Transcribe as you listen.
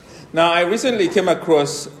Now, I recently came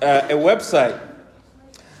across a website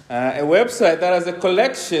that has a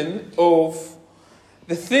collection of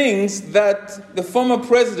the things that the former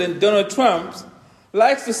president, Donald Trump,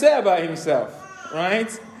 likes to say about himself,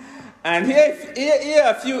 right? And here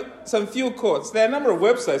are some few quotes. There are a number of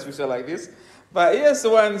websites which are like this, but here's the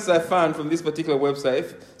ones I found from this particular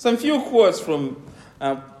website. Some few quotes from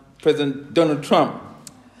President Donald Trump.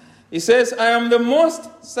 He says, "I am the most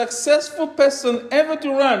successful person ever to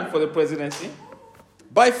run for the presidency.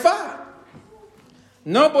 By far.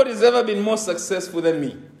 Nobody's ever been more successful than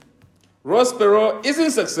me. Ross Perot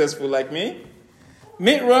isn't successful like me.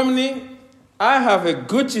 Mitt Romney, I have a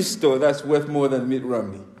Gucci store that's worth more than Mitt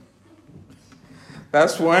Romney."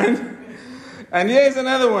 That's one. And here's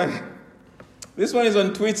another one. This one is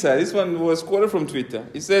on Twitter. This one was quoted from Twitter.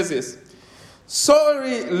 It says this: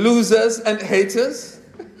 "Sorry, losers and haters,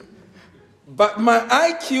 but my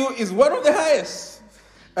IQ is one of the highest,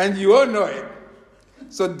 and you all know it.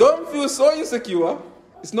 So don't feel so insecure.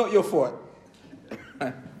 It's not your fault."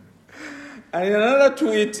 And in another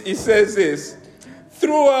tweet, he says this: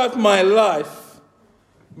 "Throughout my life,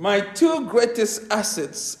 my two greatest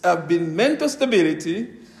assets have been mental stability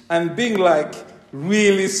and being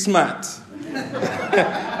really smart.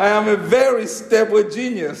 I am a very stable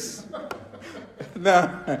genius."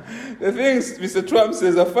 Now, the things Mr. Trump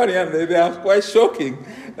says are funny, and they are quite shocking.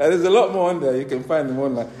 There's a lot more on there. You can find them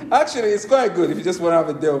online. Actually, it's quite good if you just want to have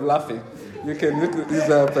a day of laughing. You can look these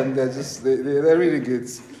up, and they're really good.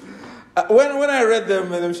 When I read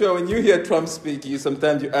them, and I'm sure when you hear Trump speak,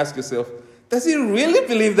 sometimes you ask yourself, does he really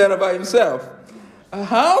believe that about himself?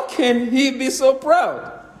 How can he be so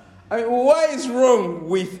proud? I mean, what is wrong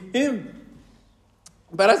with him?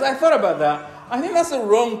 But as I thought about that, I think that's a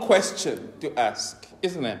wrong question to ask,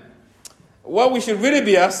 isn't it? What we should really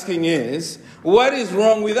be asking is, what is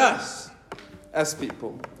wrong with us as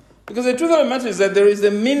people? Because the truth of the matter is that there is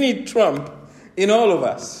a mini Trump in all of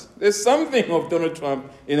us. There's something of Donald Trump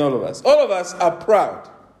in all of us. All of us are proud.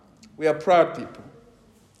 We are proud people.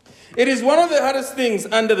 It is one of the hardest things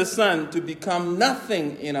under the sun to become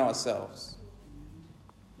nothing in ourselves.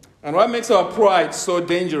 And what makes our pride so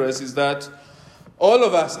dangerous is that all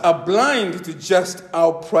of us are blind to just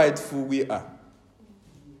how prideful we are.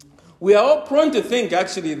 We are all prone to think,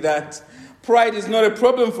 actually, that pride is not a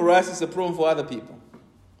problem for us, it's a problem for other people.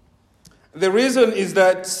 The reason is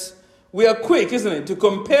that we are quick, isn't it, to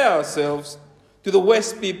compare ourselves to the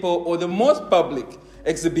worst people or the most public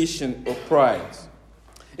exhibition of pride.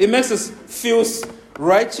 It makes us feel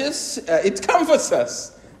righteous. It comforts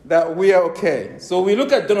us that we are okay. So we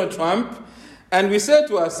look at Donald Trump and we say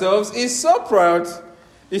to ourselves, he's so proud,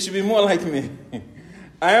 he should be more like me.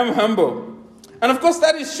 I am humble. And of course,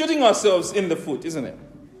 that is shooting ourselves in the foot, isn't it?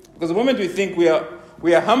 Because the moment we think we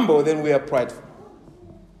are humble, then we are prideful.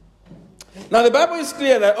 Now, the Bible is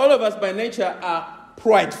clear that all of us by nature are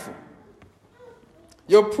prideful.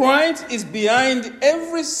 Your pride is behind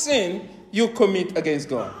every sin you commit against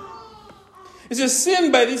God. It's a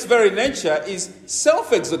sin by this very nature is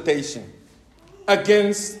self-exaltation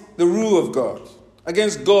against the rule of God,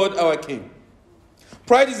 against God our King.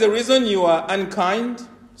 Pride is the reason you are unkind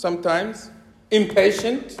sometimes,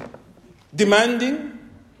 impatient, demanding,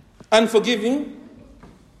 unforgiving.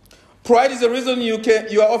 Pride is the reason you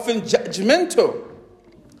are often judgmental.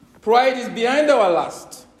 Pride is behind our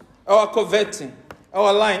lust, our coveting,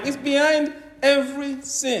 our lying. It's behind every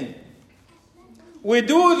sin. We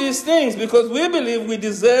do these things because we believe we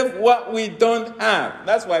deserve what we don't have.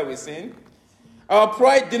 That's why we sin. Our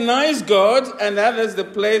pride denies God and others the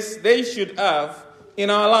place they should have in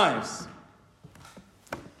our lives.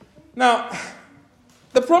 Now,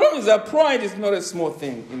 the problem is that pride is not a small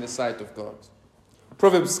thing in the sight of God.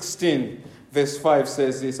 Proverbs 16, verse 5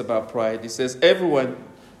 says this about pride. It says,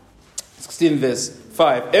 16 verse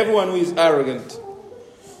 5, everyone who is arrogant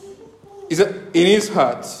is in his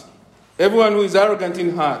heart. Everyone who is arrogant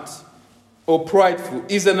in heart or prideful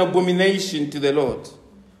is an abomination to the Lord.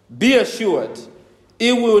 Be assured,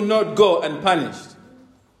 he will not go unpunished.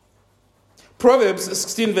 Proverbs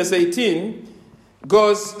 16 verse 18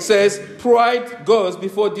 says, pride goes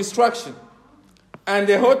before destruction, and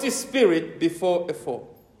a haughty spirit before a fall.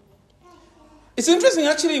 It's interesting,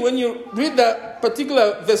 actually, when you read that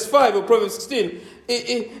particular verse 5 of Proverbs 16,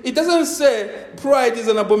 it doesn't say pride is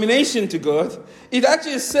an abomination to God. It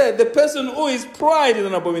actually said the person who is pride is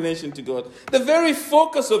an abomination to God. The very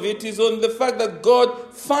focus of it is on the fact that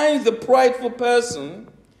God finds the prideful person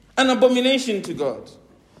an abomination to God,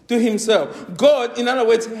 to himself. God, in other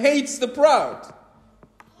words, hates the proud.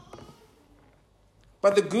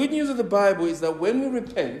 But the good news of the Bible is that when we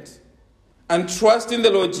repent and trust in the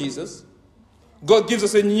Lord Jesus, God gives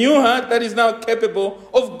us a new heart that is now capable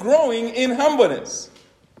of growing in humbleness.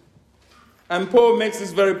 And Paul makes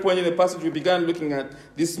this very point in the passage we began looking at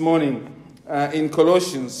this morning in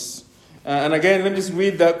Colossians. And again, let me just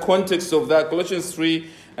read the context of that. Colossians 3,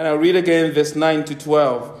 and I'll read again verse 9 to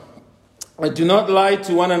 12. Do not lie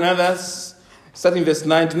to one another, starting verse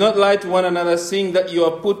 9. Do not lie to one another, seeing that you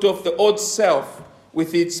are put off the old self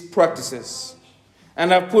with its practices,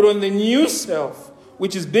 and have put on the new self,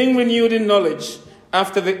 which is being renewed in knowledge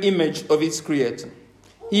after the image of its creator.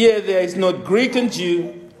 Here there is no Greek and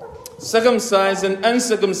Jew, circumcised and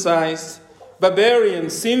uncircumcised, barbarian,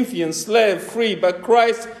 Scythian, slave, free, but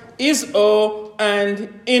Christ is all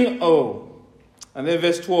and in all. And then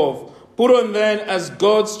verse 12. Put on then as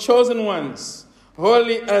God's chosen ones,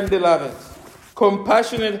 holy and beloved,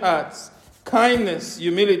 compassionate hearts, kindness,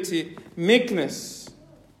 humility, meekness,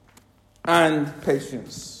 and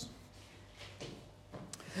patience.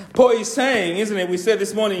 Paul is saying, isn't it? We said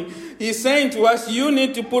this morning, he's saying to us, you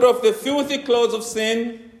need to put off the filthy clothes of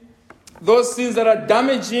sin, those sins that are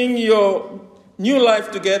damaging your new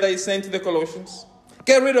life together, he's saying to the Colossians.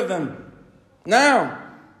 Get rid of them. Now,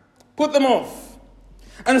 put them off.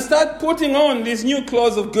 And start putting on these new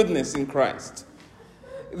clothes of goodness in Christ.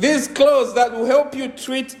 These clothes that will help you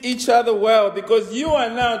treat each other well, because you are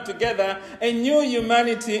now together a new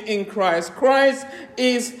humanity in Christ. Christ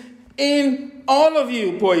is in all of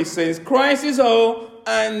you, Paul says. Christ is all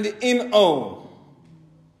and in all.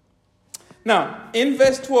 Now, in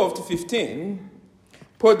verse 12 to 15,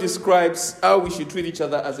 Paul describes how we should treat each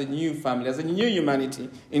other as a new family, as a new humanity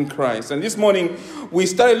in Christ. And this morning, we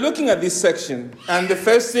started looking at this section. And the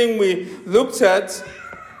first thing we looked at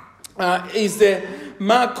is the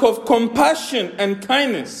mark of compassion and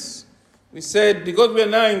kindness. We said, because we are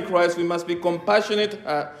now in Christ, we must be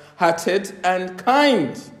compassionate-hearted and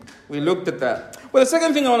kind. We looked at that. Well, the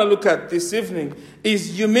second thing I want to look at this evening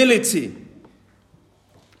is humility.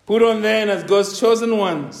 Put on then as God's chosen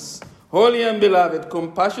ones, holy and beloved,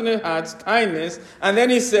 compassionate hearts, kindness, and then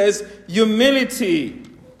he says, humility.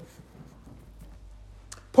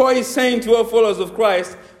 Paul is saying to all followers of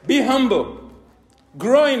Christ, be humble,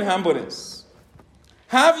 grow in humbleness,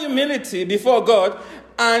 have humility before God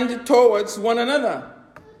and towards one another.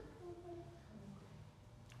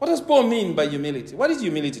 What does Paul mean by humility? What is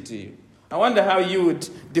humility to you? I wonder how you would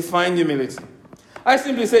define humility. I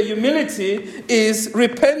simply say humility is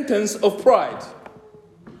repentance of pride.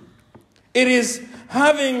 It is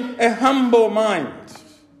having a humble mind.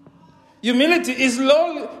 Humility is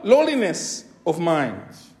lowliness of mind.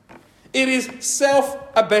 It is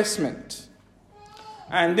self-abasement.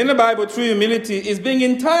 And in the Bible, true humility is being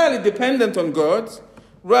entirely dependent on God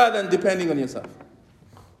rather than depending on yourself.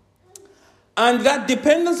 And that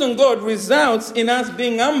dependence on God results in us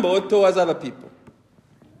being humble towards other people.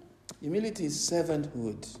 Humility is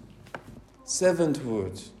servanthood.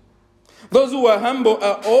 Servanthood. Those who are humble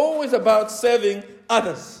are always about serving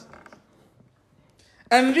others.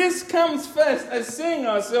 And this comes first as seeing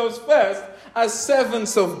ourselves first as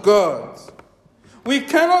servants of God. We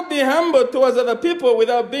cannot be humble towards other people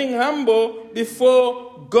without being humble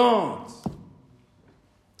before God.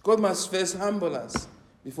 God must first humble us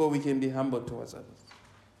before we can be humble towards others.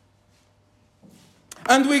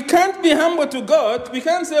 And we can't be humble to God, we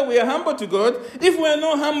can't say we are humble to God if we are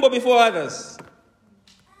not humble before others.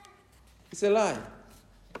 It's a lie.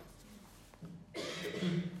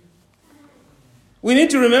 We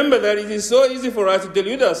need to remember that it is so easy for us to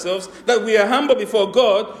delude ourselves that we are humble before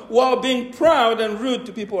God while being proud and rude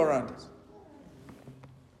to people around us.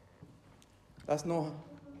 That's not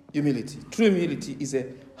humility. True humility is a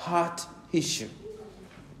heart issue.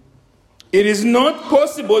 It is not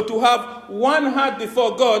possible to have one heart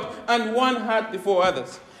before God and one heart before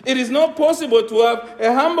others. It is not possible to have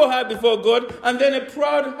a humble heart before God and then a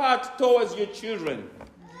proud heart towards your children.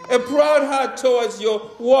 A proud heart towards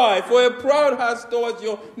your wife, or a proud heart towards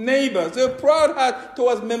your neighbors, a proud heart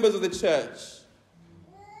towards members of the church.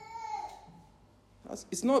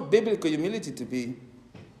 It's not biblical humility to be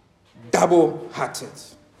double-hearted.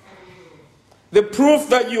 The proof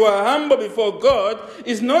that you are humble before God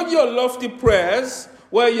is not your lofty prayers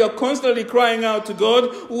where you're constantly crying out to God,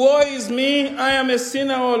 woe is me, I am a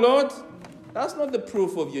sinner, O Lord. That's not the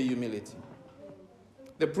proof of your humility.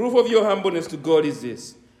 The proof of your humbleness to God is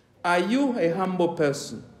this. Are you a humble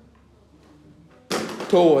person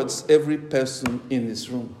towards every person in this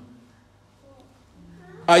room?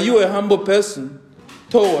 Are you a humble person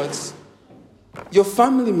towards your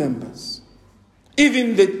family members?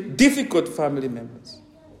 Even the difficult family members.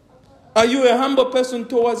 Are you a humble person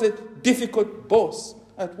towards a difficult boss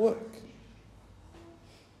at work?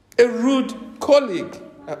 A rude colleague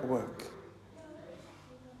at work?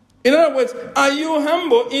 In other words, are you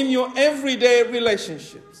humble in your everyday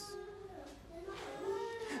relationships?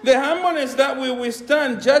 The humbleness that will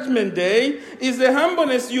withstand Judgment Day is the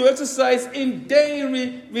humbleness you exercise in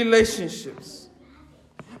daily relationships.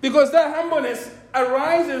 Because that humbleness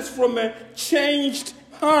arises from a changed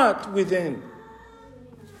heart within.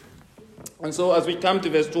 And so as we come to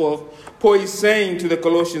verse 12, Paul is saying to the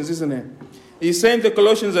Colossians, isn't it? He's saying to the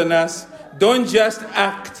Colossians and us, don't just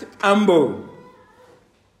act humble.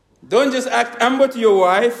 Don't just act humble to your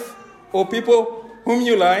wife or people whom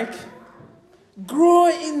you like. Grow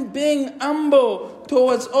in being humble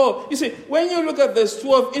towards all. You see, when you look at verse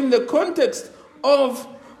 12 in the context of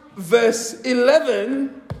verse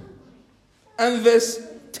 11 and verse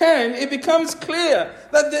 10, it becomes clear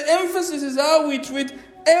that the emphasis is how we treat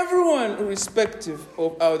everyone irrespective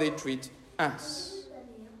of how they treat us.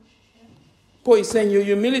 Paul is saying your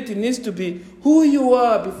humility needs to be who you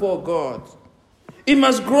are before God. It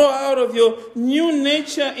must grow out of your new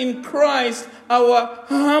nature in Christ, our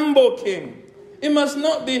humble King. It must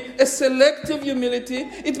not be a selective humility.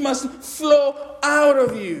 It must flow out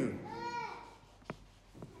of you.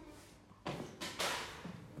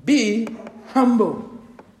 Be humble,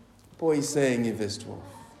 Paul is saying in verse 12.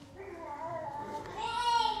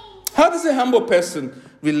 How does a humble person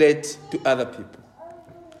relate to other people?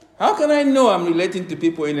 How can I know I'm relating to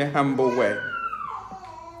people in a humble way?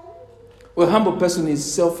 Well, a humble person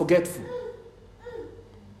is self-forgetful.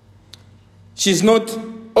 She's not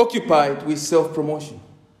occupied with self-promotion.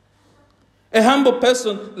 A humble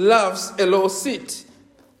person loves a low seat,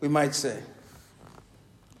 we might say.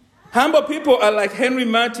 Humble people are like Henry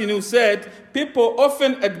Martin, who said, people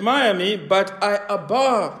often admire me, but I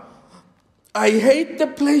abhor. I hate the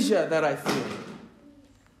pleasure that I feel.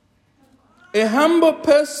 A humble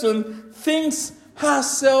person thinks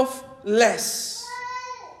herself less.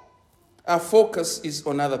 Our focus is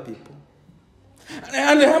on other people.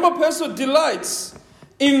 And a humble person delights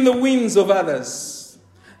in the wins of others,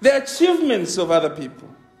 the achievements of other people.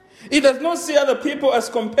 He does not see other people as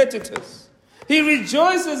competitors. He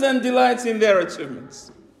rejoices and delights in their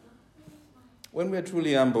achievements. When we are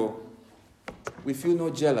truly humble, we feel no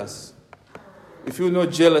jealous. We feel no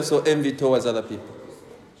jealous or envy towards other people.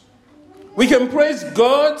 We can praise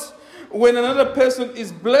God when another person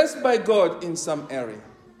is blessed by God in some area.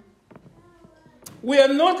 We are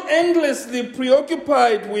not endlessly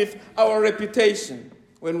preoccupied with our reputation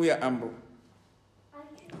when we are humble.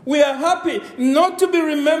 We are happy not to be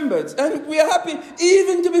remembered, and we are happy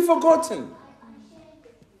even to be forgotten,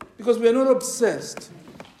 because we are not obsessed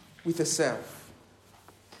with the self.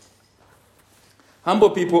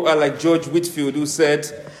 Humble people are like George Whitefield, who said,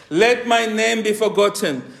 "Let my name be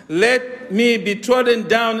forgotten. Let me be trodden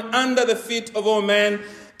down under the feet of all men,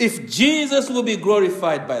 if Jesus will be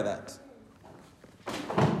glorified by that."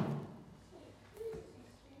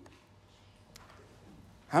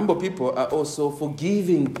 Humble people are also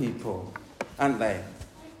forgiving people, aren't they?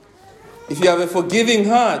 If you have a forgiving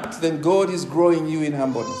heart, then God is growing you in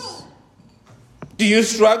humbleness. Do you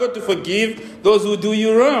struggle to forgive those who do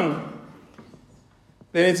you wrong?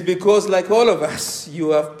 Then it's because, like all of us,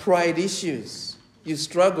 you have pride issues. You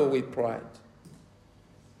struggle with pride.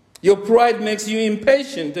 Your pride makes you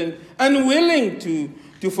impatient and unwilling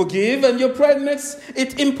to forgive, and your pride makes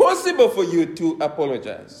it impossible for you to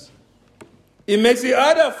apologize. It makes it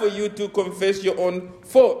harder for you to confess your own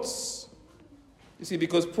faults. You see,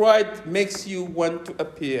 because pride makes you want to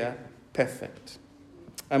appear perfect.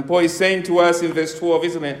 And Paul is saying to us in verse 12,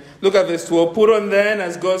 isn't it? Look at verse 12. Put on then,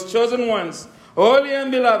 as God's chosen ones, holy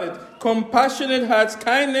and beloved, compassionate hearts,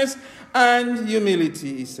 kindness, and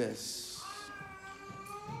humility, he says.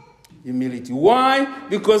 Humility. Why?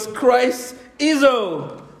 Because Christ is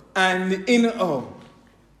all and in all.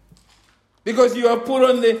 Because you have put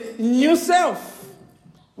on the new self,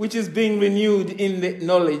 which is being renewed in the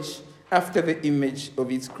knowledge after the image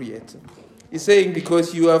of its creator. He's saying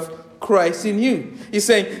because you have Christ in you. He's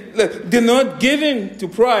saying, look, do not give in to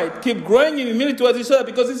pride. Keep growing in humility towards each other,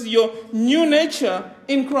 because this is your new nature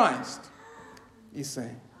in Christ. He's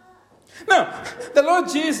saying. Now, the Lord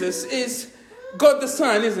Jesus is God the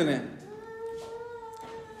Son, isn't it?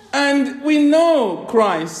 And we know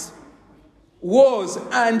Christ was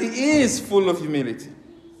and is full of humility.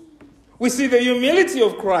 We see the humility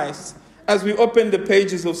of Christ as we open the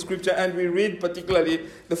pages of Scripture and we read particularly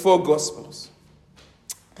the 4 Gospels.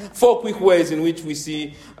 4 quick ways in which we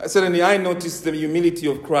see, certainly I noticed the humility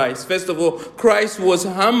of Christ. First of all, Christ was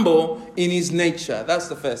humble in his nature. That's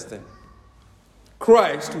the first thing.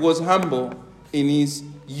 Christ was humble in his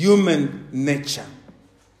human nature.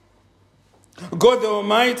 God the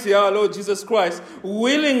Almighty, our Lord Jesus Christ,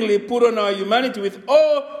 willingly put on our humanity with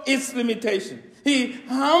all its limitation. He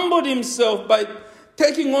humbled himself by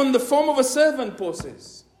taking on the form of a servant, Paul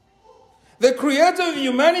says. The creator of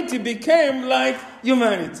humanity became like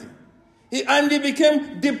humanity. And he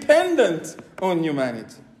became dependent on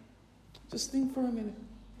humanity. Just think for a minute.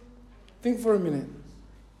 Think for a minute.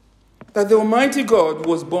 That the Almighty God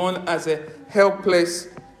was born as a helpless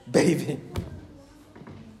baby.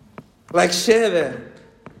 Like Cher,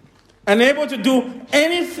 unable to do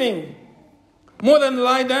anything more than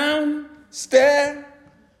lie down, stare,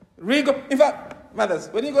 wriggle. In fact, mothers,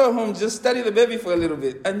 when you go home, just study the baby for a little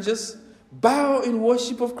bit and just bow in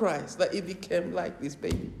worship of Christ, that he became like this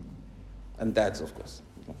baby. And dads, of course,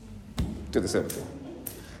 do the same thing.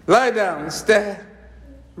 Lie down, stare,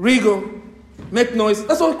 wriggle, make noise.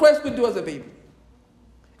 That's all Christ could do as a baby.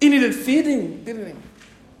 He needed feeding, didn't he?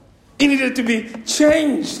 He needed to be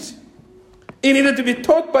changed. He needed to be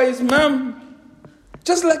taught by his mom,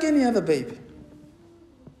 just like any other baby.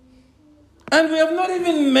 And we have not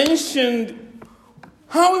even mentioned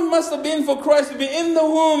how it must have been for Christ to be in the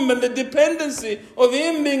womb and the dependency of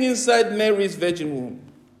him being inside Mary's virgin womb.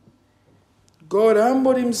 God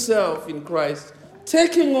humbled himself in Christ,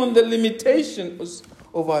 taking on the limitations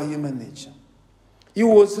of our human nature. He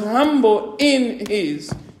was humble in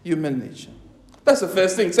his human nature. That's the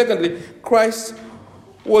first thing. Secondly, Christ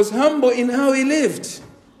was humble in how he lived.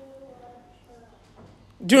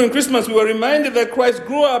 During Christmas, we were reminded that Christ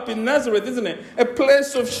grew up in Nazareth, isn't it? A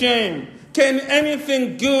place of shame. Can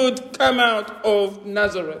anything good come out of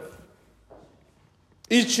Nazareth?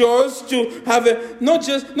 He chose to have not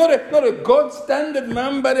a God standard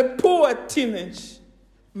man, but a poor teenage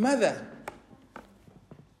mother.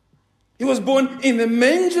 He was born in the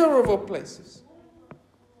manger of all places.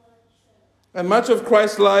 And much of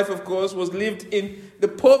Christ's life, of course, was lived in the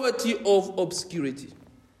poverty of obscurity.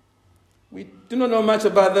 We do not know much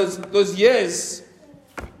about those years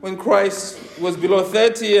when Christ was below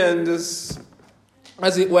 30 and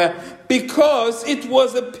as it were, because it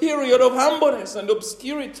was a period of humbleness and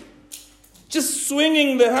obscurity. Just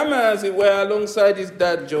swinging the hammer, as it were, alongside his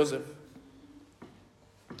dad, Joseph,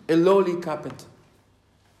 a lowly carpenter.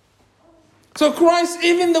 So Christ,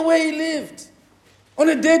 even the way he lived, on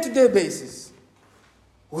a day-to-day basis,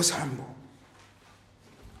 was humble.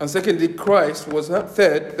 And secondly,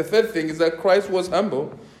 the third thing is that Christ was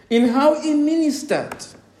humble in how he ministered.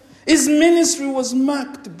 His ministry was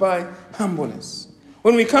marked by humbleness.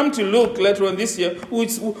 When we come to Luke later on this year,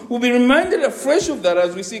 we'll be reminded afresh of that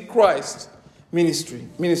as we see Christ's ministry.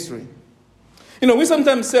 You know, we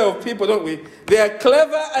sometimes say of people, don't we? They are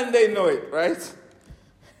clever and they know it, right?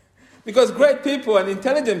 Because great people and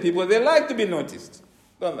intelligent people, they like to be noticed,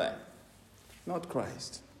 don't they? Not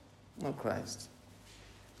Christ. Not Christ.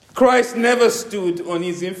 Christ never stood on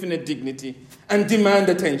his infinite dignity and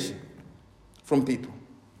demanded attention from people.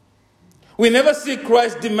 We never see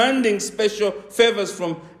Christ demanding special favors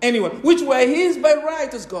from anyone, which were his by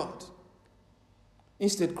right as God.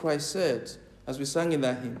 Instead, Christ said, as we sang in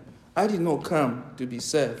that hymn, I did not come to be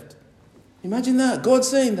served. Imagine that, God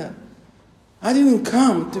saying that. I didn't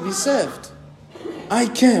come to be served. I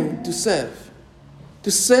came to serve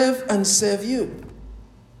and serve you.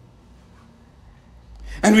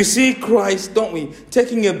 And we see Christ, don't we,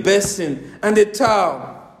 taking a basin and a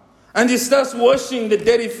towel, and he starts washing the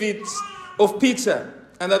dirty feet of Peter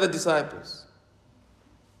and other disciples.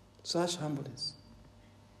 Such humbleness.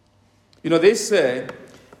 You know, they say,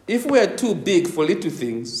 if we are too big for little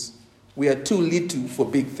things, we are too little for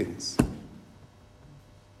big things.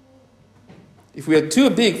 If we are too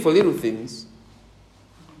big for little things,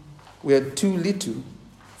 we are too little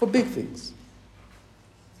for big things.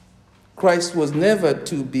 Christ was never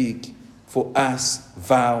too big for us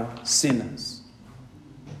vile sinners.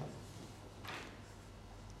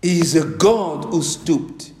 He is a God who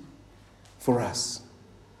stooped for us.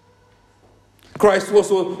 Christ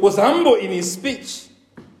was humble in his speech.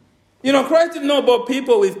 You know, Christ didn't know about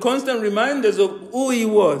people with constant reminders of who he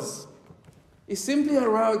was. He simply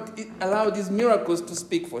allowed his miracles to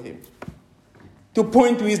speak for him, to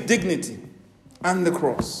point to his dignity and the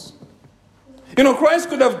cross. You know, Christ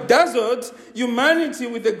could have dazzled humanity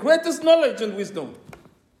with the greatest knowledge and wisdom.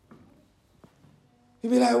 He'd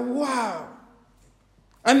be like, wow.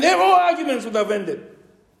 And their whole arguments would have ended.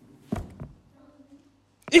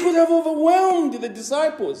 He could have overwhelmed the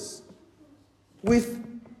disciples with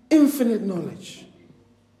infinite knowledge.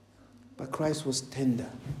 But Christ was tender,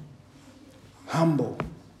 humble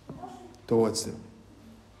towards them.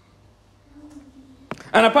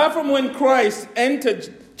 And apart from when Christ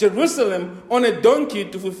entered Jerusalem on a donkey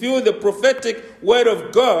to fulfill the prophetic word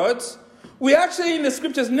of God, we actually in the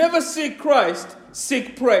scriptures never see Christ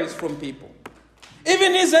seek praise from people.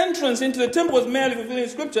 Even his entrance into the temple was merely fulfilling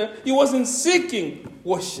scripture. He wasn't seeking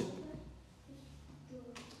worship.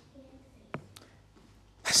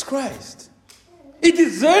 That's Christ. He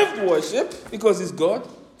deserved worship because he's God,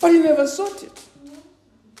 but he never sought it.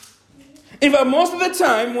 In fact, most of the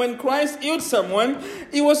time when Christ healed someone,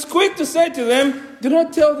 he was quick to say to them, do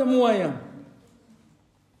not tell them who I am.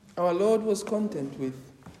 Our Lord was content with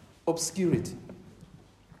obscurity.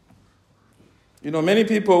 You know, many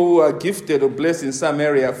people who are gifted or blessed in some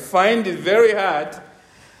area find it very hard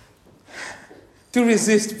to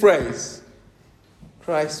resist praise.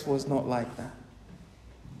 Christ was not like that.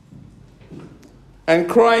 And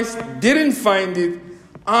Christ didn't find it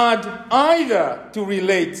hard either to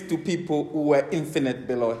relate to people who were infinite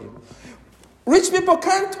below him. Rich people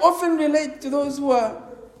can't often relate to those who are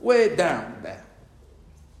way down there.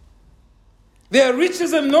 Their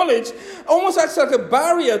riches and knowledge almost acts like a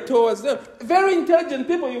barrier towards them. Very intelligent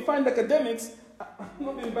people, you find academics, I'm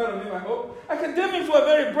not being bad on them, I hope. Academics who are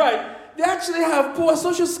very bright, they actually have poor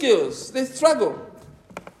social skills. They struggle.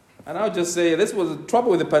 And I'll just say, this was the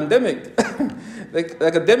trouble with the pandemic. The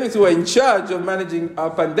academics who were in charge of managing our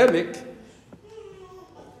pandemic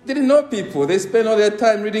didn't know people. They spent all their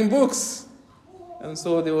time reading books. And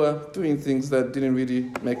so they were doing things that didn't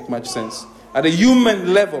really make much sense at a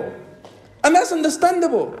human level. And that's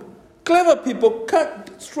understandable. Clever people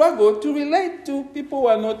can't struggle to relate to people who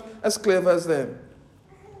are not as clever as them.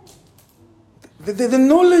 The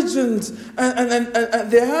knowledge and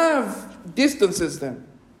they have distances them.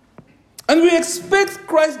 And we expect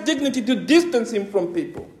Christ's dignity to distance him from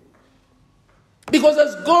people. Because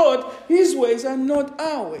as God, his ways are not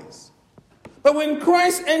our ways. But when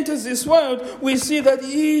Christ enters this world, we see that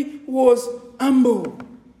he was humble.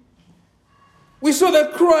 We saw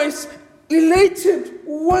that Christ related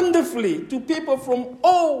wonderfully to people from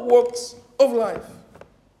all walks of life.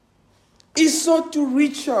 He sought to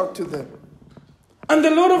reach out to them. And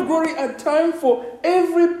the Lord of glory had time for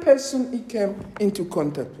every person he came into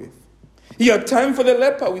contact with. He had time for the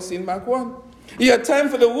leper, we see in Mark 1. He had time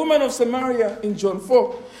for the woman of Samaria in John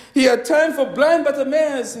 4. He had time for blind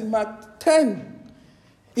Bartimaeus in Mark 10.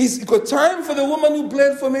 He's got time for the woman who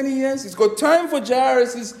bled for many years. He's got time for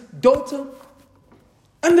Jairus' daughter.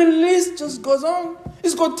 And the list just goes on.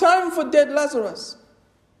 He's got time for dead Lazarus.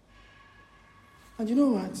 And you know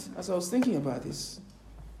what? As I was thinking about this,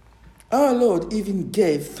 our Lord even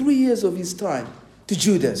gave 3 years of his time to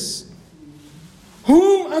Judas,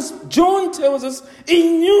 whom, as John tells us, he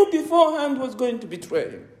knew beforehand was going to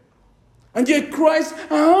betray him. And yet Christ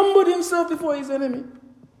humbled himself before his enemy,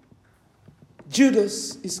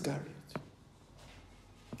 Judas Iscariot.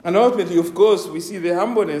 And ultimately, of course, we see the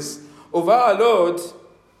humbleness of our Lord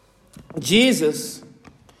Jesus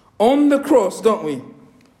on the cross, don't we?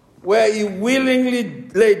 Where he willingly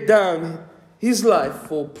laid down his life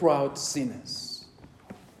for proud sinners.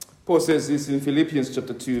 Paul says this in Philippians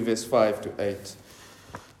chapter 2, verse 5 to 8.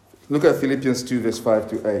 Look at Philippians 2, verse 5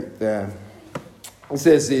 to 8 there. It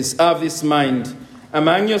says this, have this mind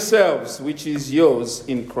among yourselves, which is yours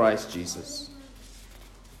in Christ Jesus,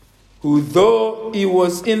 who though he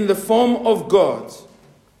was in the form of God,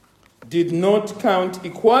 did not count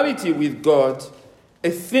equality with God a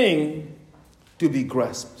thing to be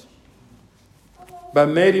grasped, but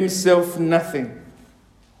made himself nothing,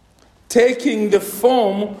 taking the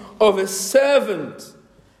form of a servant,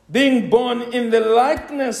 being born in the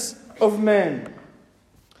likeness of man.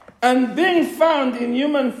 And being found in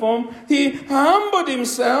human form, he humbled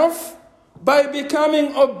himself by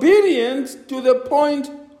becoming obedient to the point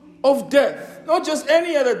of death. Not just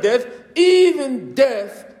any other death, even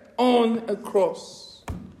death on a cross.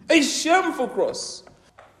 A shameful cross.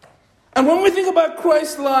 And when we think about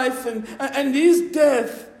Christ's life and his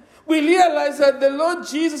death, we realize that the Lord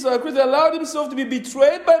Jesus, our Christ, allowed himself to be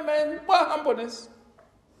betrayed by men. What humbleness.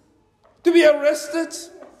 To be arrested,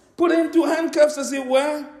 put into handcuffs as it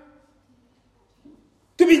were.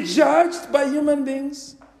 To be judged by human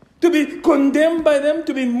beings. To be condemned by them,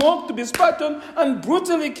 to be mocked, to be spat on, and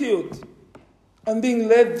brutally killed. And being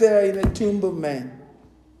led there in a tomb of men.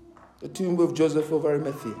 The tomb of Joseph of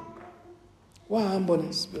Arimathea. What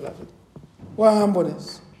humbleness, beloved. What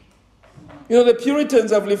humbleness. You know, the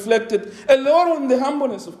Puritans have reflected a lot on the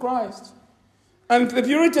humbleness of Christ. And the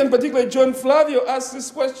Puritan, particularly John Flavio, asks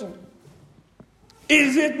this question.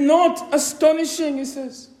 Is it not astonishing, he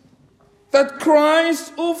says, that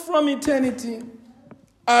Christ, who from eternity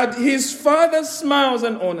had his Father's smiles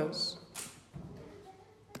and honors,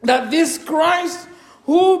 that this Christ,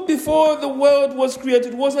 who before the world was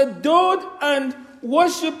created, was adored and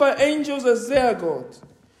worshipped by angels as their God,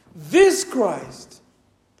 This Christ,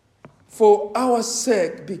 for our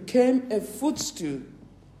sake, became a footstool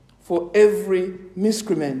for every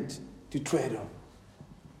miscreant to tread on.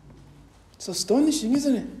 It's astonishing,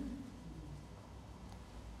 isn't it?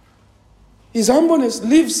 His humbleness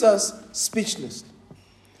leaves us speechless.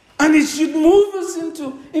 And it should move us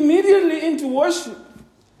immediately into worship.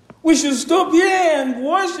 We should stop here and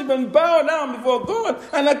worship and bow down before God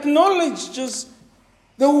and acknowledge just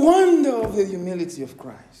the wonder of the humility of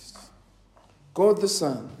Christ. God the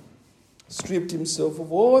Son stripped himself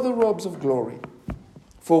of all the robes of glory.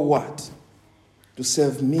 For what? To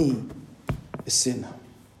save me, a sinner,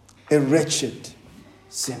 a wretched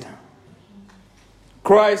sinner.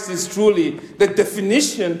 Christ is truly the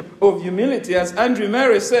definition of humility. As Andrew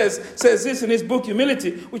Murray says this in his book,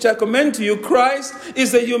 Humility, which I commend to you. Christ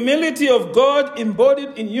is the humility of God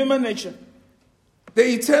embodied in human nature. The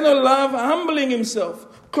eternal love humbling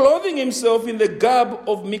himself, clothing himself in the garb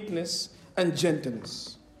of meekness and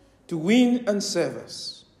gentleness to win and save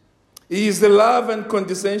us. He is the love and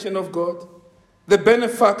condescension of God, the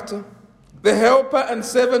benefactor, the helper and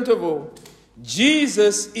servant of all.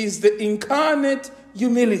 Jesus is the incarnate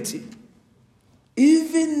humility.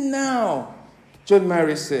 Even now, John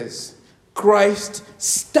Murray says, Christ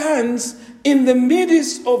stands in the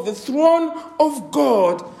midst of the throne of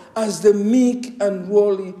God as the meek and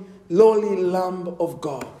lowly Lamb of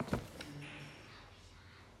God.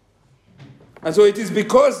 And so it is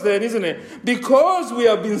because then, isn't it? Because we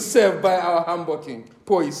have been saved by our humble King,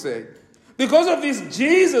 Paul is saying. Because of this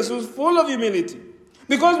Jesus who's full of humility.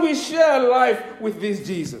 Because we share life with this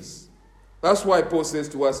Jesus. That's why Paul says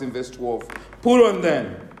to us in verse 12, put on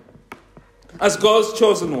then, as God's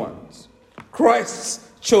chosen ones, Christ's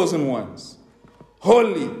chosen ones,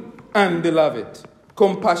 holy and beloved,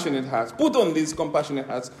 compassionate hearts. Put on these compassionate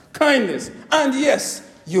hearts, kindness, and yes,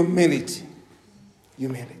 humility.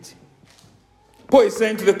 Humility. Paul is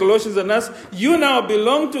saying to the Colossians and us, you now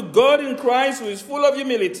belong to God in Christ who is full of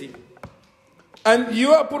humility. And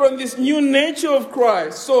you are put on this new nature of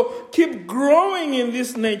Christ. So keep growing in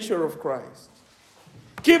this nature of Christ.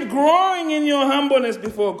 Keep growing in your humbleness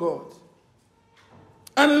before God.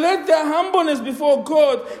 And let the humbleness before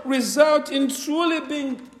God result in truly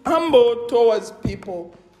being humble towards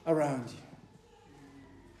people around you.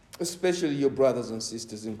 Especially your brothers and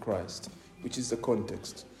sisters in Christ, which is the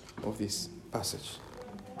context of this passage.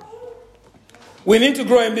 We need to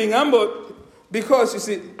grow in being humble. Because, you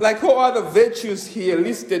see, like all other virtues here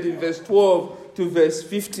listed in verse 12 to verse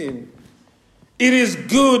 15, it is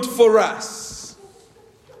good for us.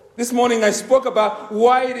 This morning I spoke about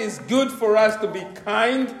why it is good for us to be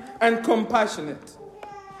kind and compassionate.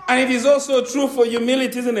 And it is also true for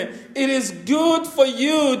humility, isn't it? It is good for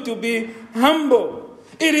you to be humble.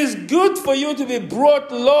 It is good for you to be brought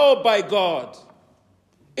low by God.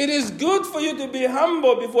 It is good for you to be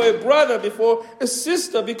humble before a brother, before a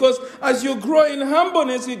sister, because as you grow in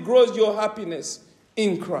humbleness, it grows your happiness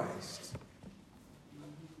in Christ.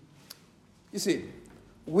 You see,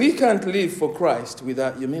 we can't live for Christ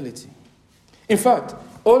without humility. In fact,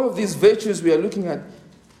 all of these virtues we are looking at,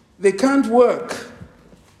 they can't work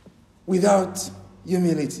without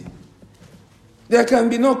humility. There can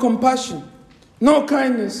be no compassion, no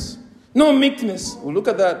kindness, no meekness. We'll look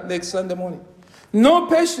at that next Sunday morning. No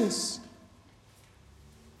patience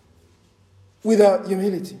without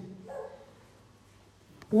humility.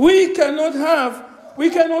 We cannot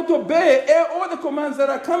obey all the commands that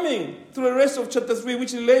are coming through the rest of chapter 3,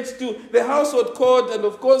 which relates to the household code and,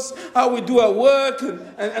 of course, how we do our work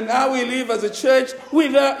and how we live as a church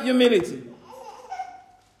without humility.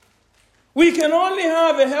 We can only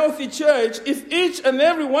have a healthy church if each and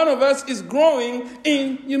every one of us is growing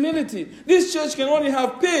in humility. This church can only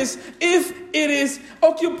have peace if it is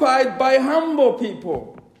occupied by humble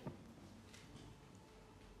people.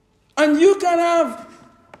 And you can have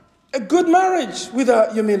a good marriage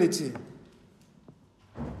without humility.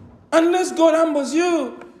 Unless God humbles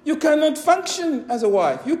you, you cannot function as a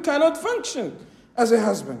wife. You cannot function as a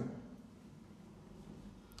husband.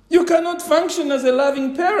 You cannot function as a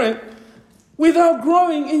loving parent without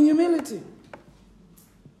growing in humility.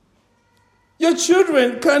 Your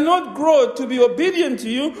children cannot grow to be obedient to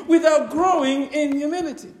you without growing in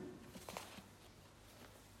humility.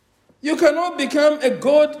 You cannot become a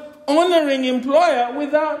God-honoring employer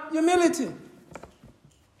without humility.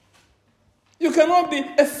 You cannot be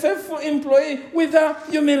a faithful employee without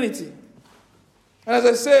humility. And as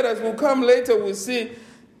I said, as we'll come later, we'll see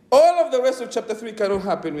all of the rest of chapter 3 cannot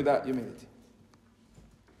happen without humility.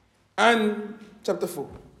 And chapter 4.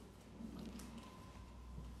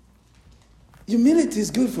 Humility is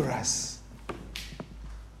good for us.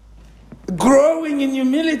 growing in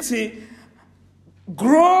humility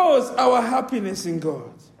grows our happiness in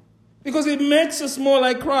God because it makes us more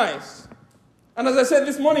like Christ. And as I said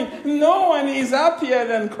this morning, no one is happier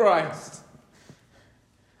than Christ.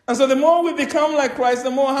 And so the more we become like Christ,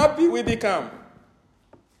 the more happy we become.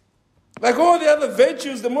 Like all the other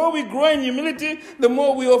virtues, the more we grow in humility, the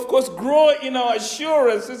more we, of course, grow in our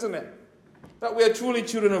assurance, isn't it? That we are truly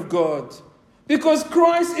children of God. Because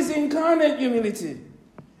Christ is incarnate humility.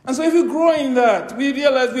 And so if we grow in that, we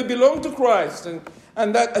realize we belong to Christ,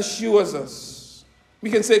 and that assures us. We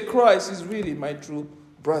can say Christ is really my true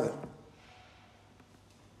brother.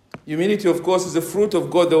 Humility, of course, is the fruit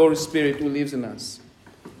of God, the Holy Spirit, who lives in us.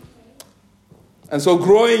 And so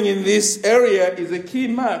growing in this area is a key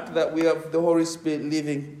mark that we have the Holy Spirit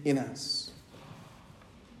living in us.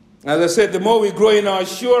 As I said, the more we grow in our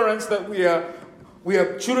assurance that we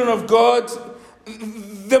are children of God,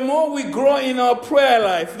 the more we grow in our prayer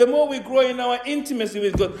life, the more we grow in our intimacy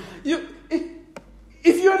with God.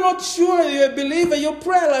 If you're not sure you're a believer, your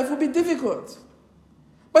prayer life will be difficult.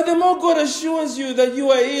 But the more God assures you that you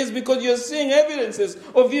are His because you're seeing evidences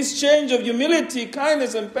of this change of humility,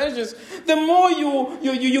 kindness, and patience, the more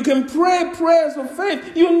you can pray prayers of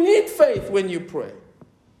faith. You need faith when you pray.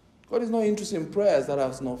 God is not interested in prayers that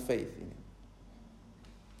have no faith in it.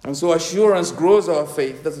 And so assurance grows our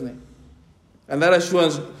faith, doesn't it? And that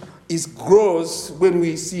assurance grows when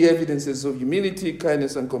we see evidences of humility,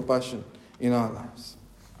 kindness, and compassion in our lives.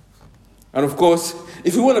 And of course,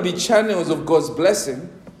 if we want to be channels of God's blessing,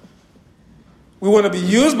 we want to be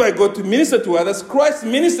used by God to minister to others. Christ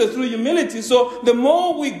ministered through humility. So the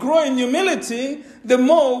more we grow in humility, the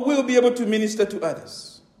more we'll be able to minister to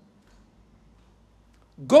others.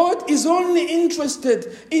 God is only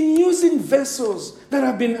interested in using vessels that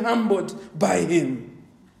have been humbled by Him.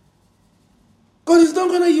 God is not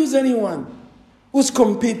going to use anyone who's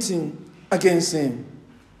competing against Him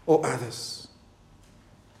or others.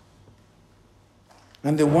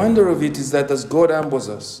 And the wonder of it is that as God humbles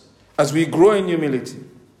us, as we grow in humility,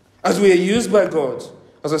 as we are used by God,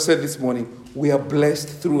 as I said this morning, we are blessed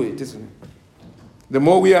through it, isn't it? The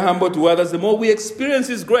more we are humble to others, the more we experience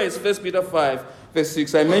His grace. 1 Peter 5, verse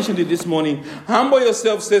 6. I mentioned it this morning. Humble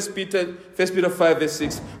yourselves, says Peter, 1 Peter 5, verse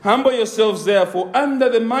 6. Humble yourselves, therefore, under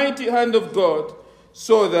the mighty hand of God,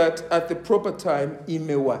 so that at the proper time He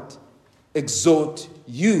may what? Exalt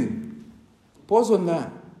you. Pause on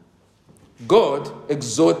that. God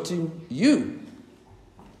exalting you.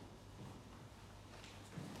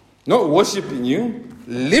 Not worshiping you,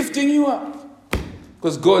 lifting you up.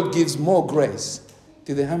 Because God gives more grace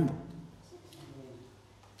to the humble.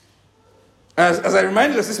 As I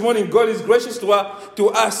reminded us this morning, God is gracious to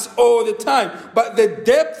us all the time. But the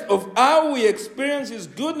depth of how we experience His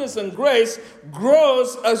goodness and grace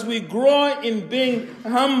grows as we grow in being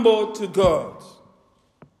humble to God.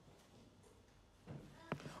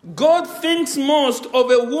 God thinks most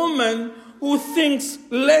of a woman who thinks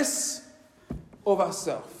less of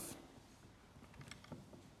herself.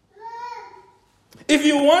 If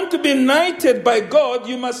you want to be knighted by God,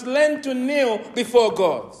 you must learn to kneel before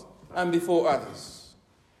God and before others.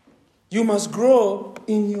 You must grow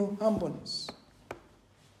in your humbleness.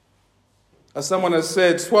 As someone has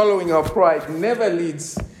said, swallowing our pride never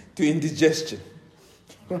leads to indigestion.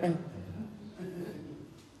 Right?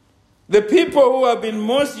 The people who have been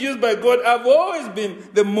most used by God have always been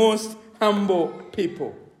the most humble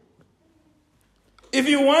people. If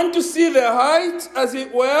you want to see the height, as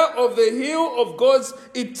it were, of the hill of God's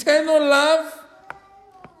eternal love,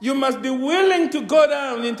 you must be willing to go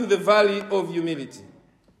down into the valley of humility.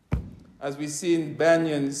 As we see in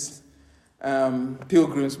Bunyan's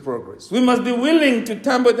Pilgrim's Progress. We must be willing to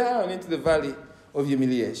tumble down into the valley of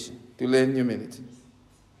humiliation, to learn humility.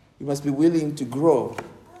 You must be willing to grow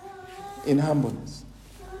in humbleness.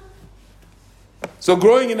 So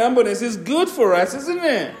growing in humbleness is good for us, isn't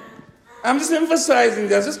it? I'm just emphasizing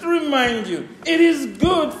that, just to remind you, it is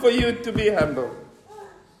good for you to be humble.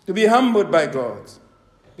 To be humbled by God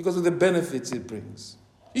because of the benefits it brings.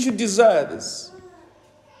 You should desire this.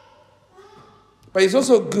 But it's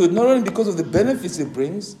also good not only because of the benefits it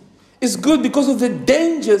brings, it's good because of the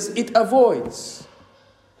dangers it avoids.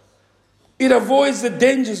 It avoids the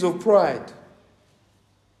dangers of pride.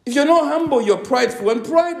 If you're not humble, you're prideful. And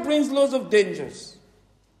pride brings lots of dangers.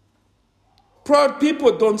 Proud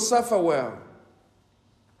people don't suffer well.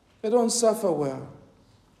 They don't suffer well.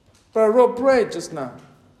 Brother Rob prayed just now.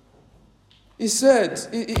 He said,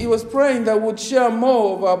 he was praying that we'd share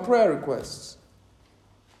more of our prayer requests.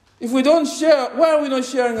 If we don't share, why are we not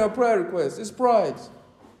sharing our prayer requests? It's pride.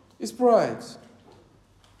 It's pride.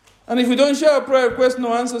 And if we don't share our prayer request,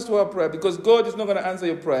 no answers to our prayer, because God is not going to answer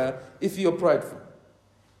your prayer if you're prideful.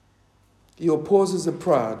 He opposes the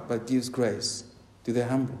proud but gives grace to the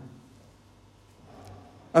humble.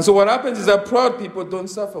 And so what happens is that proud people don't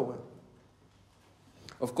suffer well.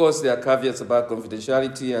 Of course, there are caveats about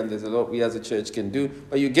confidentiality, and there's a lot we as a church can do,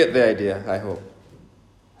 but you get the idea, I hope.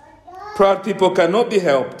 Proud people cannot be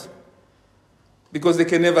helped because they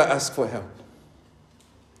can never ask for help.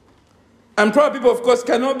 And proud people, of course,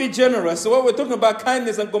 cannot be generous. So what we're talking about,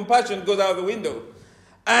 kindness and compassion, goes out the window.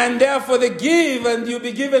 And therefore they give, and you'll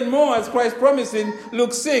be given more, as Christ promised in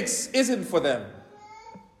Luke 6, isn't for them.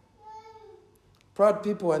 Proud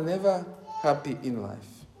people are never happy in life.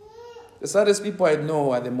 The saddest people I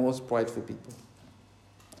know are the most prideful people.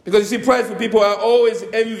 Because you see, prideful people are always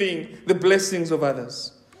envying the blessings of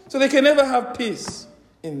others. So they can never have peace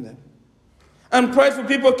in them. And prideful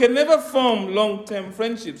people can never form long-term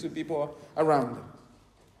friendships with people around them.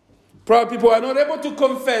 Proud people are not able to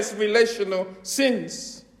confess relational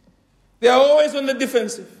sins. They are always on the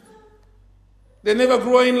defensive. They never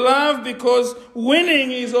grow in love because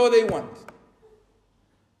winning is all they want.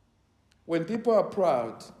 When people are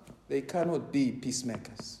proud, they cannot be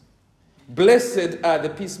peacemakers. Blessed are the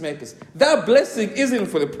peacemakers. That blessing isn't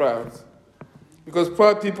for the proud, because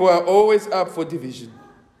proud people are always up for division.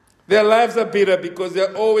 Their lives are bitter because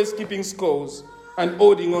they're always keeping scores and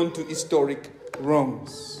holding on to historic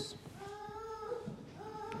wrongs.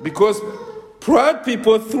 Because proud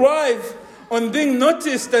people thrive on being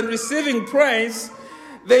noticed and receiving praise,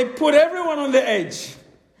 they put everyone on the edge.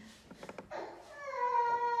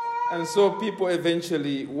 And so people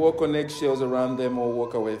eventually walk on eggshells around them or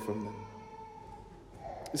walk away from them.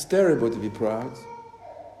 It's terrible to be proud.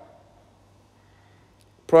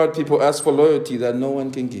 Proud people ask for loyalty that no one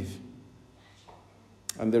can give.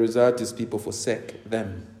 And the result is people forsake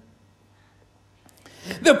them.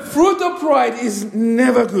 The fruit of pride is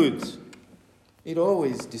never good. It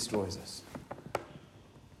always destroys us.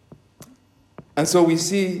 And so we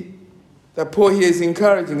see that Paul here is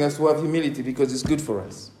encouraging us to have humility because it's good for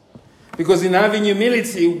us. Because in having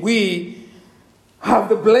humility, we have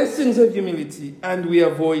the blessings of humility and we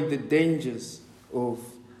avoid the dangers of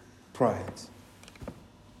pride.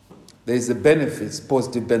 There's the benefits,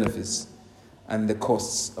 positive benefits, and the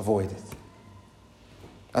costs avoided.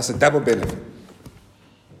 That's a double benefit.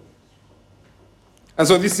 And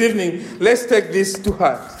so this evening, let's take this to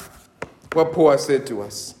heart, what Paul has said to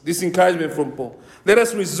us. This encouragement from Paul. Let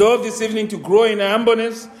us resolve this evening to grow in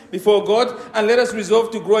humbleness before God, and let us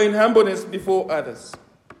resolve to grow in humbleness before others.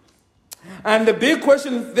 And the big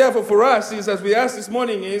question, therefore, for us is, as we asked this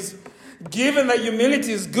morning, is, given that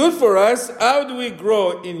humility is good for us, how do we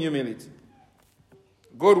grow in humility?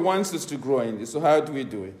 God wants us to grow in this, so how do we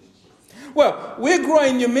do it? Well, we grow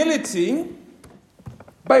in humility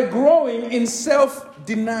by growing in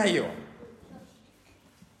self-denial.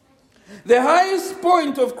 The highest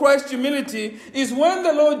point of Christ's humility is when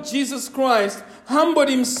the Lord Jesus Christ humbled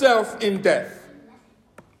himself in death.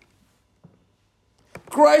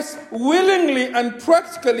 Christ willingly and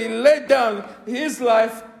practically laid down his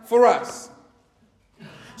life for us.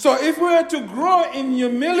 So if we are to grow in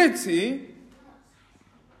humility,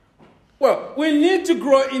 well, we need to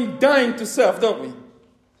grow in dying to self, don't we?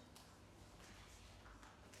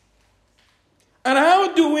 And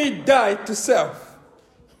how do we die to self?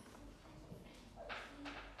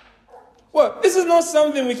 Well, this is not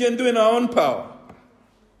something we can do in our own power.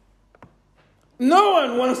 No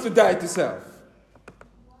one wants to die to self.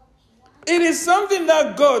 It is something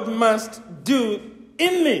that God must do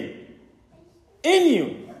in me, in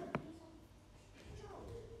you.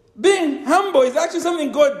 Being humble is actually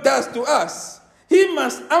something God does to us. He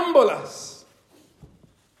must humble us.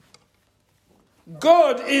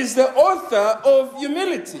 God is the author of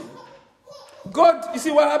humility. God, you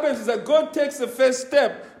see what happens is that God takes the first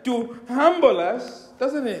step to humble us,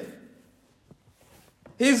 doesn't he?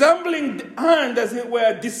 His humbling hand, as it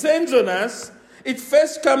were, descends on us. It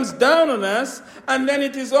first comes down on us, and then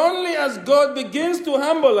it is only as God begins to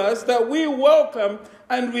humble us that we welcome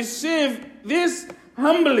and receive this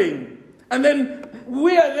humbling. And then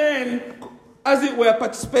we are then, as it were,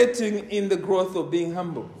 participating in the growth of being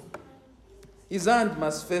humble. His hand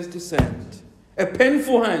must first descend. A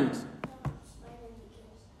painful hand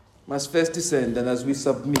must first descend, and as we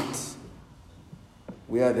submit,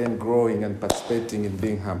 we are then growing and participating in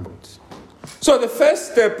being humbled. So the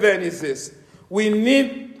first step then is this.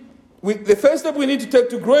 The first step we need to take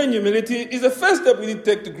to grow in humility is the first step we need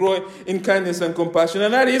to take to grow in kindness and compassion,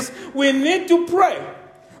 and that is we need to pray.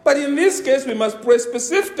 But in this case, we must pray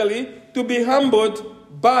specifically to be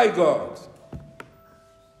humbled by God.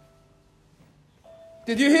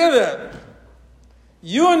 Did you hear that?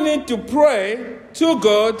 You need to pray to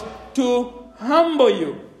God to humble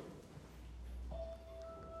you.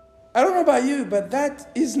 I don't know about you, but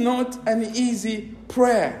that is not an easy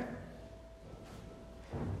prayer.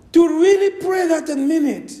 To really pray that a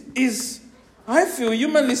minute is, I feel,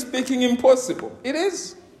 humanly speaking, impossible. It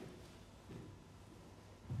is.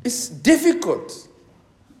 It's difficult.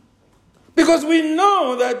 Because we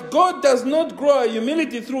know that God does not grow our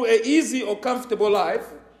humility through an easy or comfortable life.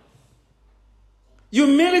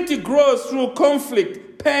 Humility grows through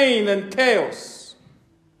conflict, pain, and chaos.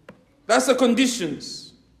 That's the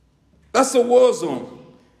conditions. That's a war zone.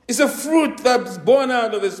 It's a fruit that's born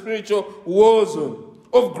out of a spiritual war zone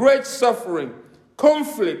of great suffering,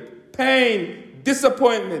 conflict, pain,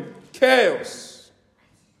 disappointment, chaos.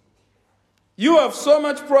 You have so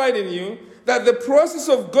much pride in you that the process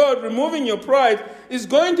of God removing your pride is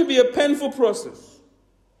going to be a painful process.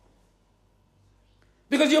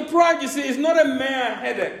 Because your pride, you see, is not a mere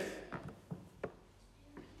headache.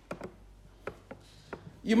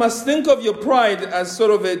 You must think of your pride as sort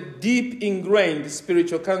of a deep ingrained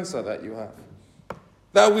spiritual cancer that you have,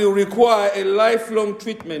 that will require a lifelong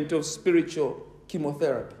treatment of spiritual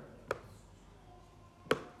chemotherapy.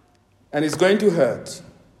 And it's going to hurt,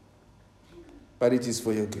 but it is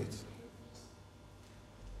for your good.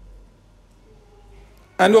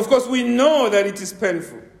 And of course, we know that it is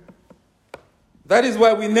painful. That is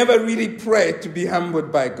why we never really pray to be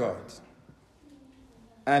humbled by God.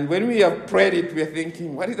 And when we have prayed it, we are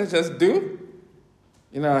thinking, what did I just do?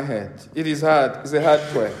 In our head. It is hard. It's a hard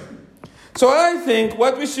prayer. So I think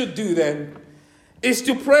what we should do then is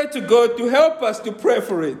to pray to God to help us to pray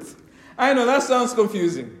for it. I know that sounds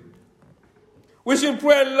confusing. We should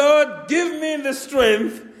pray, Lord, give me the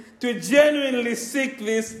strength to genuinely seek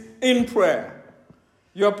this in prayer.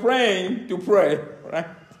 You're praying to pray, right?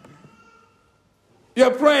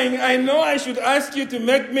 You're praying, I know I should ask you to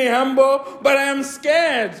make me humble, but I am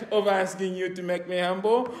scared of asking you to make me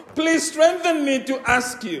humble. Please strengthen me to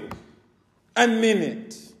ask you and mean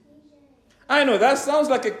it. I know that sounds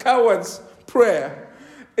like a coward's prayer.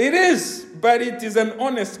 It is, but it is an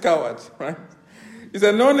honest coward, right? It's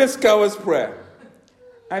an honest coward's prayer.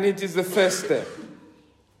 And it is the first step.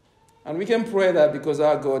 And we can pray that because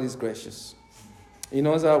our God is gracious. He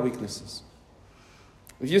knows our weaknesses.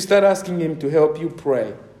 If you start asking him to help you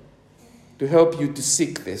pray, to help you to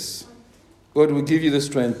seek this, God will give you the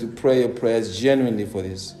strength to pray your prayers genuinely for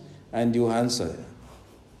this, and you'll answer it.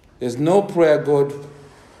 There's no prayer God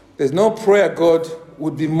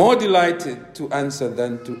would be more delighted to answer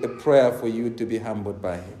than to a prayer for you to be humbled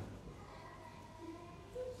by him.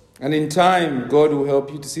 And in time, God will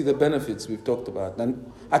help you to see the benefits we've talked about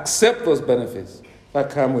and accept those benefits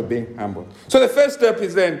that come with being humble. So the first step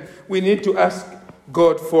is then we need to ask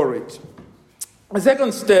God for it. The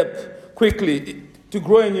second step, quickly, to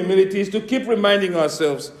grow in humility is to keep reminding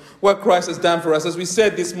ourselves what Christ has done for us. As we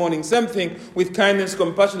said this morning, same thing with kindness,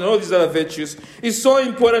 compassion, and all these other virtues. It's so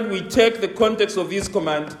important we take the context of this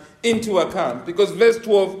command into account, because verse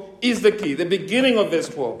 12 is the key, the beginning of verse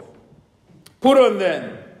 12. Put on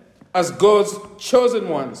them as God's chosen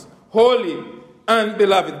ones, holy and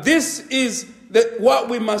beloved. This is what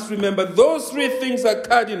we must remember. Those three things are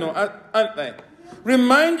cardinal, aren't they?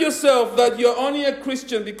 Remind yourself that you're only a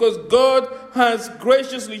Christian because God has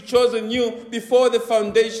graciously chosen you before the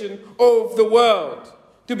foundation of the world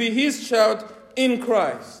to be his child in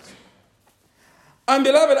Christ. And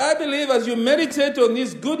beloved, I believe as you meditate on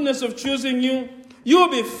this goodness of choosing you, you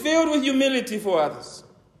will be filled with humility for others.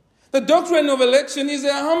 The doctrine of election is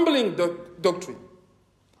a humbling doctrine.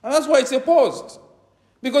 And that's why it's opposed.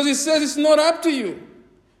 Because it says it's not up to you.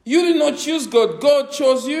 You did not choose God. God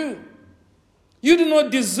chose you. You do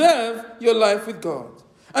not deserve your life with God.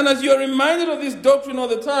 And as you are reminded of this doctrine all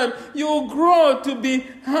the time, you will grow to be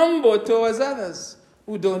humble towards others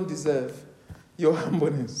who don't deserve your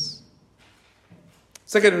humbleness.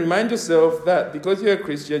 Second, remind yourself that because you're a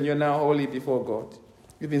Christian, you're now holy before God.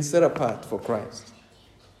 You've been set apart for Christ.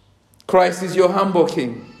 Christ is your humble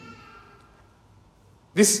King.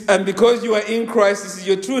 And because you are in Christ, this is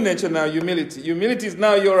your true nature now, humility. Humility is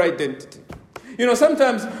now your identity. You know,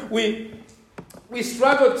 sometimes we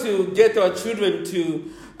struggle to get our children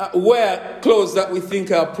to wear clothes that we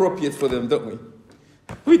think are appropriate for them, don't we?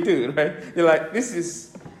 We do, right? You're like, this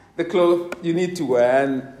is the clothes you need to wear,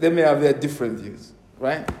 and they may have their different views,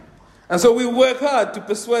 right? And so we work hard to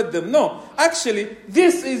persuade them, no, actually,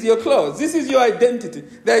 this is your clothes. This is your identity.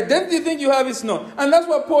 The identity you think you have is not. And that's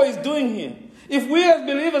what Paul is doing here. If we as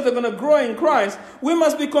believers are going to grow in Christ, we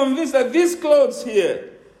must be convinced that these clothes here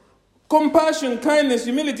Compassion, kindness,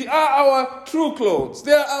 humility are our true clothes.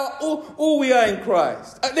 They are who we are in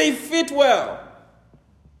Christ. They fit well.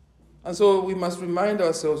 And so we must remind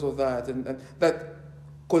ourselves of that, and that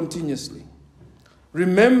continuously.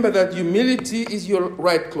 Remember that humility is your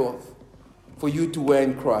right cloth for you to wear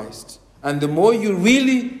in Christ. And the more you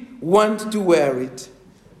really want to wear it,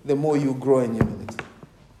 the more you grow in humility.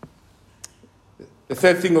 The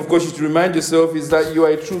third thing, of course, you should remind yourself is that you are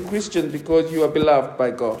a true Christian because you are beloved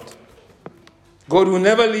by God. God will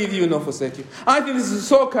never leave you nor forsake you. I think this is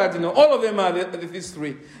so cardinal. All of them are these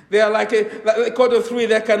three. They are like a cord of three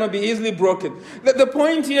that cannot be easily broken. The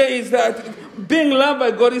point here is that being loved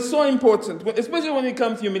by God is so important, especially when it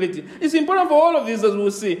comes to humility. It's important for all of these, as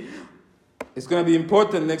we'll see. It's going to be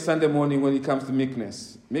important next Sunday morning when it comes to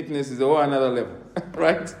meekness. Meekness is a whole another level,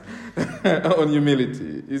 right? On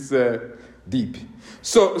humility. It's deep.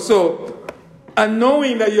 So, and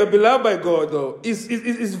knowing that you're beloved by God, though,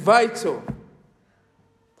 is vital.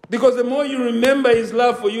 Because the more you remember his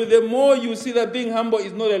love for you, the more you see that being humble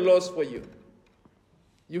is not a loss for you.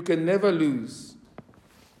 You can never lose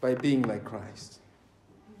by being like Christ.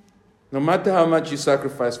 No matter how much you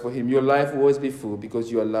sacrifice for him, your life will always be full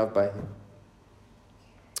because you are loved by him.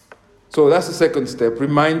 So that's the second step.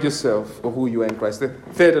 Remind yourself of who you are in Christ. The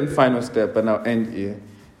third and final step, and I'll end here,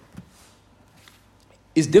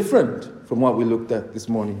 is different from what we looked at this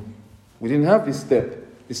morning. We didn't have this step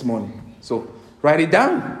this morning. So write it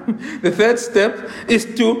down. The third step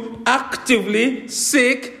is to actively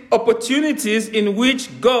seek opportunities in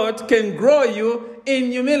which God can grow you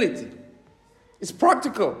in humility. It's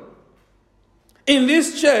practical. In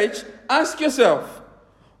this church, ask yourself,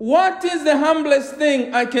 what is the humblest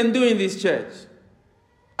thing I can do in this church?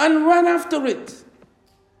 And run after it.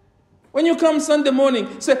 When you come Sunday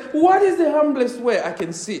morning, say, what is the humblest way I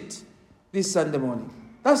can sit this Sunday morning?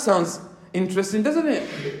 That sounds interesting, doesn't it?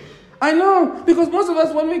 I know, because most of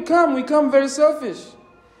us, when we come very selfish.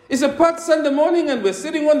 It's a packed Sunday morning and we're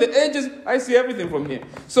sitting on the edges. I see everything from here.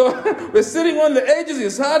 So we're sitting on the edges.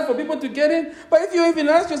 It's hard for people to get in. But if you even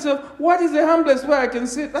ask yourself, what is the humblest way I can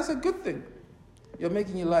sit? That's a good thing. You're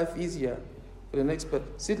making your life easier for the next person.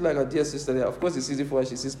 Sit like our dear sister there. Of course, it's easy for her.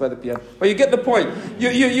 She sits by the piano. But you get the point.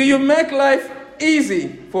 You make life easy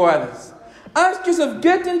for others. Ask yourself,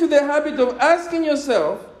 get into the habit of asking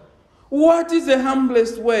yourself, what is the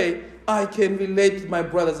humblest way I can relate to my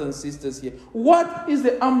brothers and sisters here? What is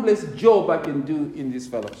the humblest job I can do in this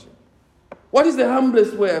fellowship? What is the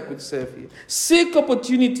humblest way I could serve here? Seek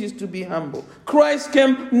opportunities to be humble. Christ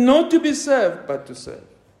came not to be served, but to serve.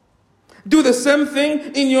 Do the same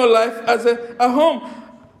thing in your life as a home.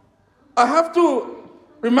 I have to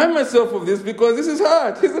remind myself of this because this is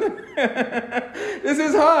hard, isn't it? This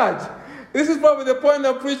is hard. This is probably the point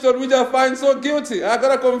I preached on which I find so guilty. I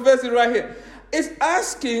got to confess it right here. It's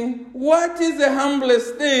asking, what is the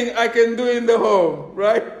humblest thing I can do in the home,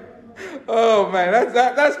 right? Oh, man,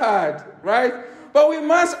 that's hard, right? But we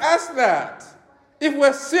must ask that if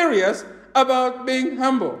we're serious about being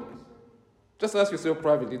humble. Just ask yourself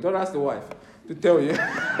privately. Don't ask the wife to tell you.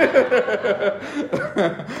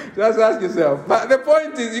 Just ask yourself. But the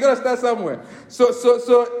point is, you got to start somewhere. So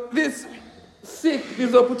seek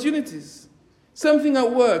these opportunities. Something at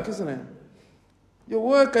work, isn't it? Your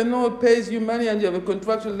work, I know, pays you money and you have a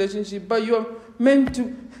contractual relationship, but you're meant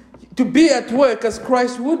to be at work as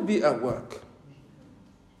Christ would be at work.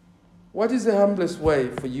 What is the humblest way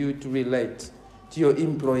for you to relate to your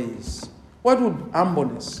employees? What would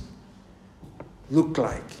humbleness look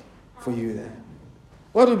like for you there?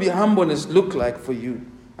 What would humbleness look like for you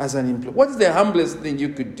as an employee? What is the humblest thing you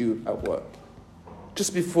could do at work?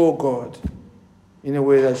 Just before God, in a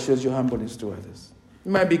way that shows your humbleness to others.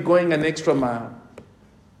 It might be going an extra mile.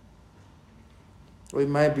 Or it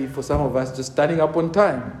might be, for some of us, just standing up on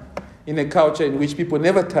time in a culture in which people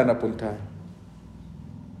never turn up on time.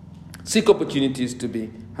 Seek opportunities to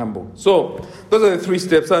be humble. So, those are the 3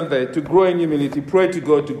 steps, aren't they? To grow in humility, pray to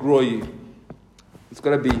God to grow you. It's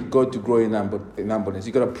got to be God to grow in humbleness.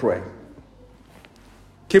 You've got to pray.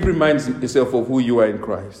 Keep reminding yourself of who you are in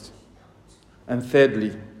Christ. And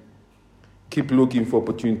thirdly, keep looking for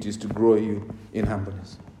opportunities to grow you in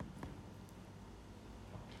humbleness.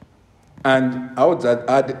 And I would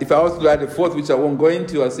add, if I was to add a fourth, which I won't go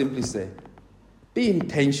into, I'll simply say, be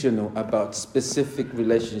intentional about specific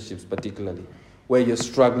relationships, particularly, where you're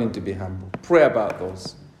struggling to be humble. Pray about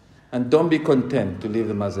those. And don't be content to leave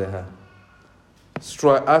them as they are.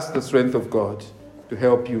 Ask the strength of God to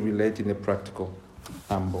help you relate in a practical,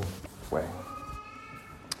 humble way.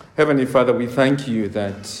 Heavenly Father, we thank you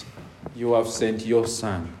that you have sent your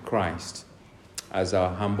Son, Christ, as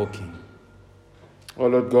our humble King. Oh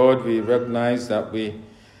Lord God, we recognize that we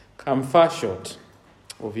come far short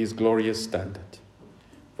of his glorious standard.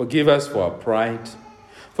 Forgive us for our pride.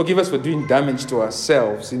 Forgive us for doing damage to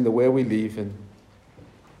ourselves in the way we live and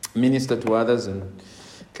minister to others and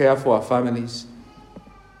care for our families.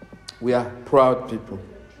 We are proud people.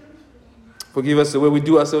 Forgive us the way we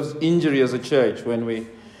do ourselves injury as a church when we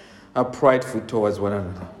are prideful towards one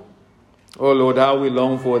another. Oh Lord, how we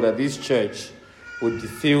long for that this church would be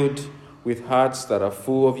filled with hearts that are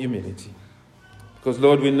full of humility. Because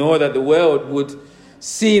Lord, we know that the world would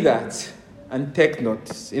see that and take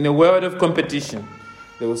notice. In a world of competition,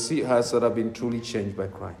 they will see hearts that have been truly changed by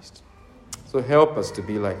Christ. So help us to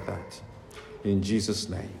be like that. In Jesus'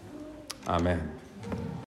 name, amen.